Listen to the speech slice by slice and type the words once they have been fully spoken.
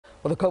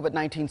Well, the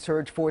COVID-19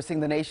 surge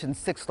forcing the nation's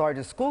sixth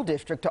largest school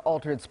district to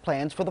alter its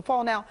plans for the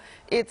fall. Now,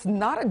 it's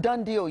not a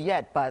done deal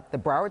yet, but the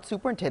Broward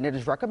superintendent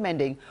is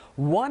recommending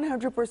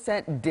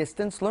 100%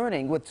 distance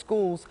learning with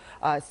schools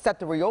set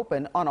to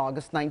reopen on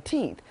August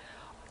 19th.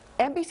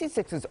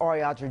 NBC6's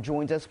Ari Odzer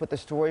joins us with the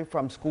story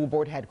from school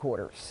board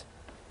headquarters.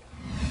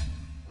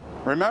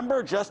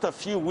 Remember, just a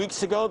few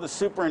weeks ago, the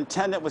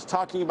superintendent was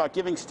talking about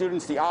giving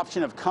students the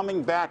option of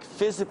coming back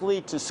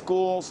physically to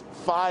schools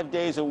 5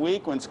 days a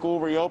week when school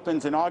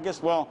reopens in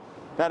August. Well,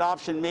 that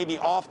option may be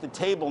off the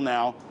table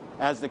now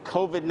as the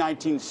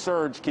COVID-19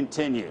 surge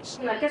continues.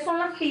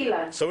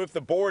 So if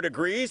the board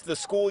agrees, the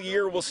school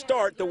year will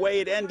start the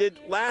way it ended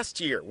last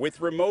year with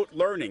remote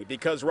learning,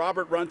 because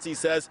Robert Runcie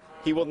says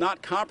he will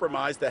not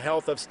compromise the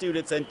health of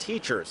students and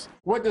teachers.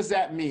 What does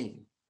that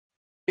mean?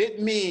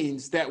 It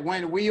means that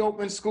when we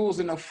open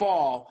schools in the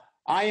fall,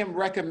 I am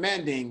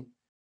recommending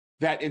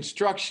that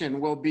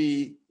instruction will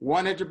be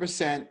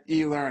 100%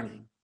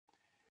 e-learning.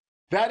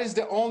 That is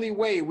the only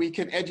way we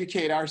can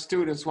educate our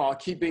students while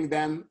keeping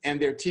them and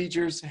their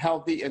teachers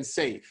healthy and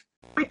safe.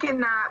 We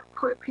cannot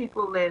put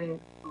people at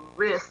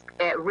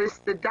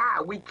risk to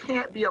die. We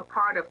can't be a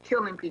part of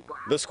killing people.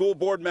 The school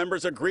board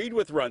members agreed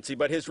with Runcie,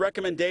 but his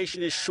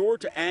recommendation is sure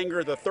to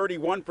anger the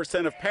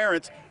 31% of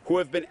parents who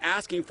have been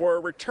asking for a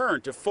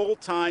return to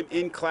full-time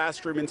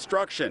in-classroom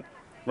instruction.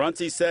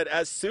 Runcie said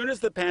as soon as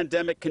the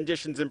pandemic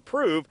conditions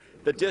improve,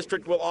 the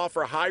district will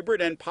offer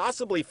hybrid and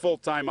possibly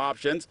full-time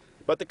options,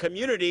 but the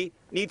community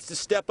needs to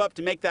step up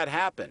to make that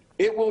happen.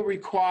 It will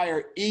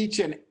require each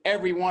and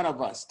every one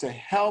of us to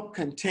help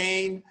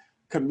contain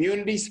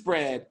community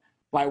spread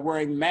by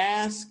wearing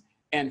masks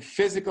and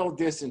physical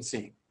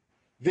distancing.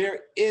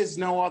 There is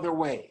no other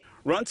way.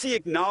 Runcie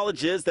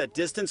acknowledges that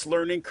distance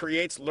learning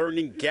creates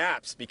learning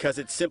gaps because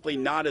it's simply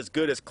not as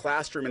good as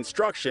classroom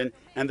instruction,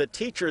 and the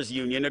teachers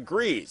union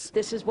agrees.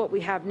 This is what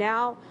we have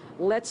now.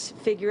 Let's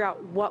figure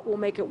out what will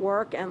make it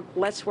work, and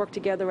let's work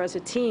together as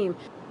a team.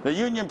 The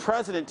union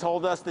president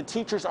told us the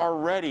teachers are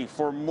ready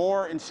for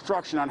more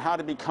instruction on how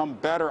to become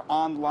better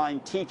online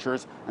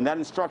teachers, and that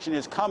instruction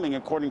is coming,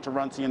 according to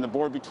Runcie and the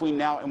board, between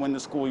now and when the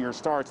school year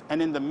starts. And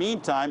in the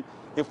meantime,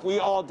 if we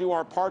all do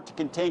our part to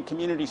contain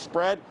community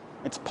spread,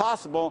 it's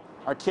possible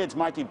our kids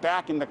might be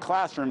back in the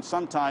classroom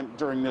sometime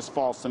during this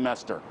fall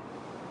semester.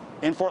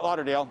 In Fort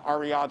Lauderdale,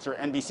 Ari Odzer,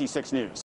 NBC6 News.